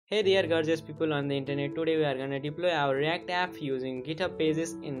Hey there gorgeous people on the internet, today we are gonna deploy our React app using GitHub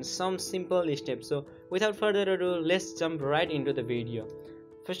Pages in some simple steps. So without further ado, let's jump right into the video.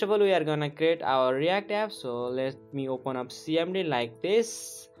 First of all, we are gonna create our React app. So let me open up CMD like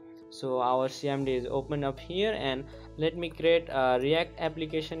this. So our CMD is open up here, and let me create a React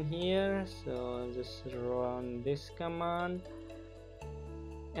application here. So just run this command,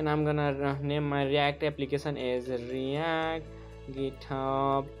 and I'm gonna name my React application as React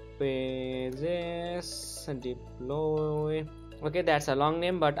GitHub Pages deploy. Okay, that's a long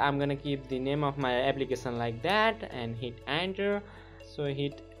name, but I'm gonna keep the name of my application like that and hit enter. So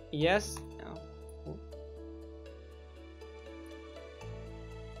hit yes.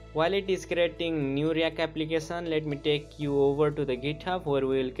 While it is creating new React application, let me take you over to the GitHub where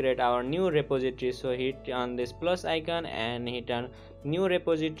we will create our new repository. So hit on this plus icon and hit on new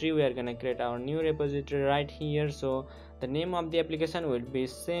repository. We are gonna create our new repository right here. So the name of the application will be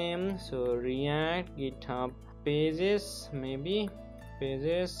same. So React GitHub Pages, maybe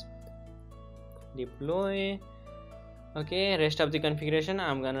Pages deploy. Okay, rest of the configuration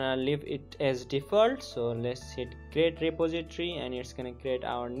I'm gonna leave it as default. So let's hit create repository, and it's gonna create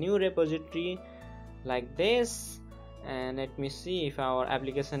our new repository like this. And let me see if our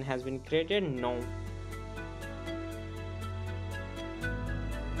application has been created. No.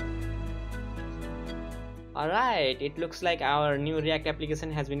 Alright, it looks like our new React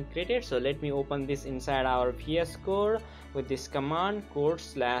application has been created. So let me open this inside our VS Code with this command /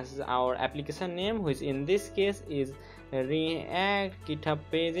 our application name, which in this case is React GitHub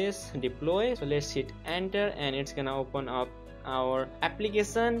Pages deploy. So let's hit enter, and it's gonna open up our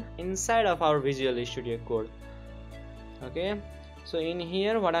application inside of our Visual Studio Code. Okay, so in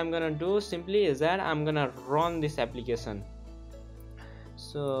here what I'm gonna do simply is that I'm gonna run this application.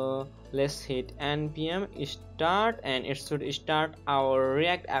 So let's hit npm start, and it should start our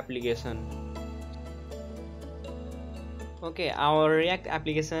React application. Okay, our React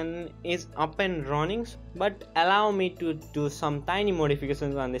application is up and running, but allow me to do some tiny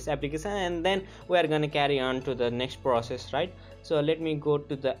modifications on this application, and then we are gonna carry on to the next process, right? So let me go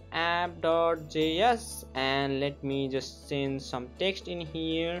to the app.js, and let me just change some text in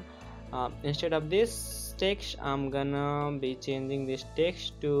here. Instead of this text, I'm gonna be changing this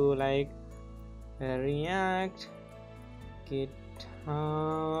text to like React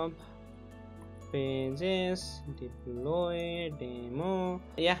GitHub Pages deploy demo.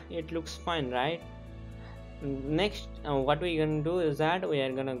 Yeah, it looks fine, right? Next, what we're gonna do is that we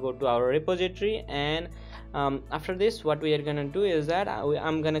are gonna go to our repository, and after this what we are gonna do is that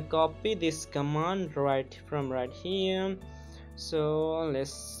I'm gonna copy this command right from right here. So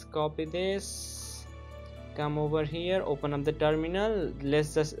let's copy this, come over here, open up the terminal.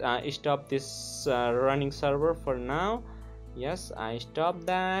 Let's just stop this running server for now. Yes, I stop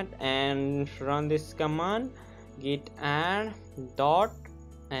that, and run this command git add dot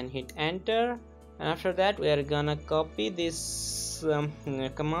and hit enter. And after that we are gonna copy this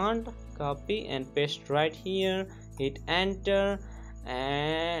command, copy and paste right here, hit enter.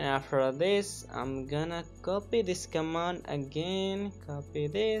 And after this I'm gonna copy this command again, copy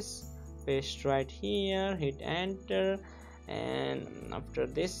this, paste right here, hit enter. And after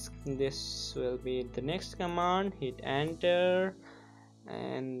this will be the next command, hit enter.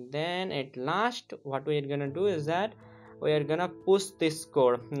 And then at last what we are gonna do is that we are gonna push this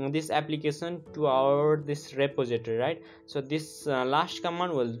code, this application, to our this repository, right? So this last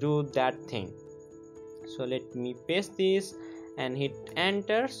command will do that thing. So let me paste this and hit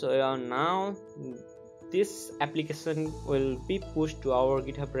enter. So now this application will be pushed to our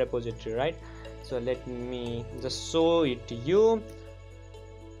GitHub repository, right? So let me just show it to you.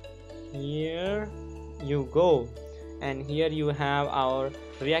 Here you go, and here you have our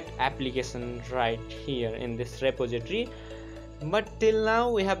React application right here in this repository. But till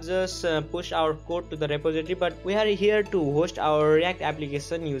now we have just pushed our code to the repository, but we are here to host our React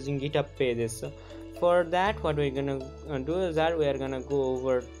application using GitHub Pages. So for that what we're gonna do is that we are gonna go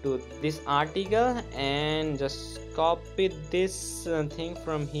over to this article and just copy this thing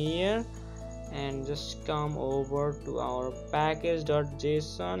from here, and just come over to our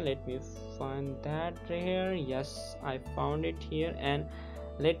package.json. Let me find that right here. Yes, I found it here, and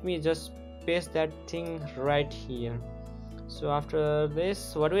let me just paste that thing right here. So after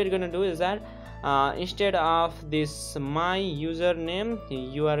this what we're gonna do is that instead of this my username,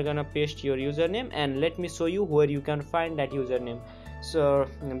 you are gonna paste your username, and let me show you where you can find that username. So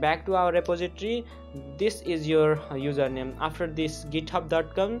back to our repository, this is your username. After this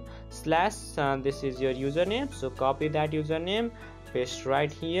github.com/ this is your username. So copy that username, paste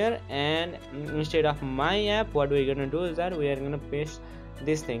right here, and instead of my app what we're gonna do is that we are gonna paste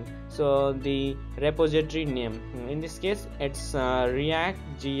this thing. So the repository name, in this case it's react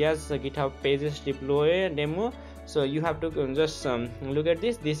js GitHub Pages deploy demo. So you have to just look at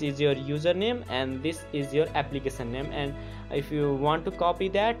this. This is your username and this is your application name, and if you want to copy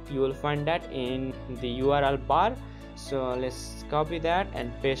that, you will find that in the URL bar. So let's copy that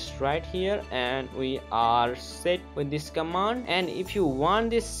and paste right here, and we are set with this command. And if you want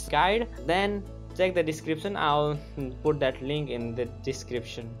this guide, then check the description. I'll put that link in the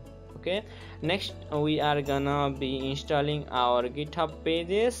description. Okay, next we are gonna be installing our GitHub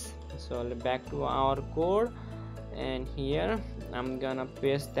Pages. So back to our code, and here I'm gonna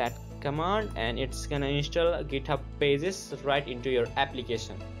paste that command, and it's gonna install GitHub Pages right into your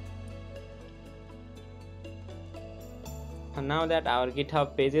application. And now that our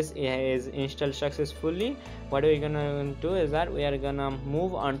GitHub Pages is installed successfully, what we're gonna do is that we are gonna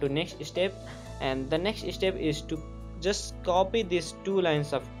move on to next step, and the next step is to just copy these 2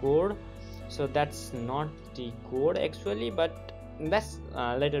 lines of code. So that's not the code actually, but that's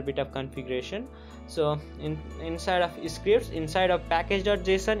a little bit of configuration. So inside of scripts, inside of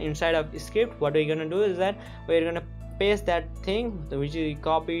package.json, inside of script, what we're gonna do is that we're gonna paste that thing which we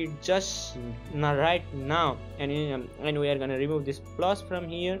copied just right now, and we are gonna remove this plus from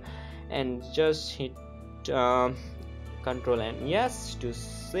here and just hit Control and yes to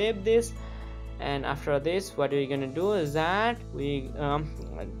save this. And after this, what we're gonna do is that we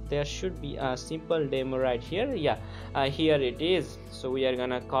there should be a simple demo right here. Here it is. So we are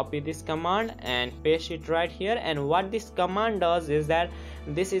gonna copy this command and paste it right here, and what this command does is that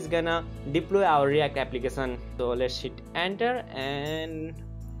this is gonna deploy our React application. So let's hit enter and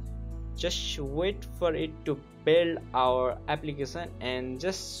just wait for it to build our application and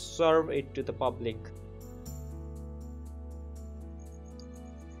just serve it to the public.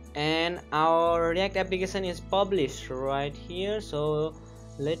 And our React application is published right here. So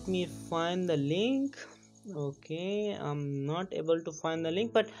let me find the link. Okay, I'm not able to find the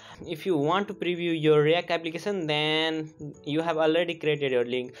link, but if you want to preview your React application, then you have already created your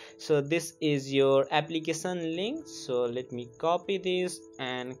link. So this is your application link. So let me copy this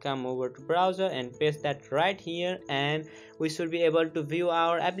and come over to browser and paste that right here, and we should be able to view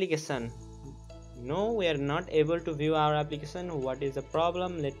our application. No, we are not able to view our application. What is the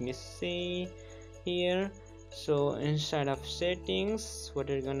problem? Let me see here. So inside of settings, what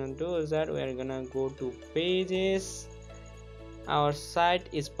we're gonna do is that we are gonna go to pages. Our site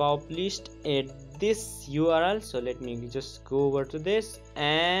is published at this URL, so let me just go over to this,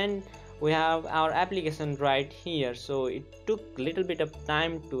 and we have our application right here. So it took a little bit of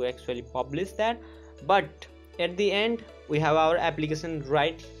time to actually publish that, but at the end we have our application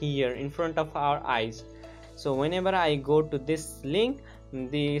right here in front of our eyes. So whenever I go to this link,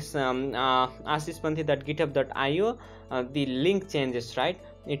 this ashispanthi.github.io, the link changes, right?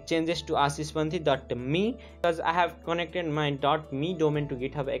 It changes to ashispanthi.me because I have connected my .me domain to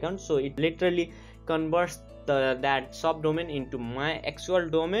GitHub account. So it literally converts that subdomain into my actual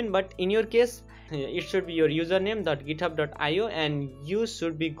domain. But in your case, it should be your username.github.io, and you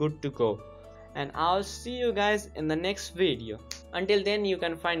should be good to go. And I'll see you guys in the next video. Until then, you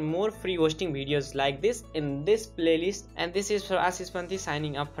can find more free hosting videos like this in this playlist, and this is for Ashispanthi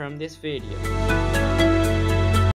signing up from this video.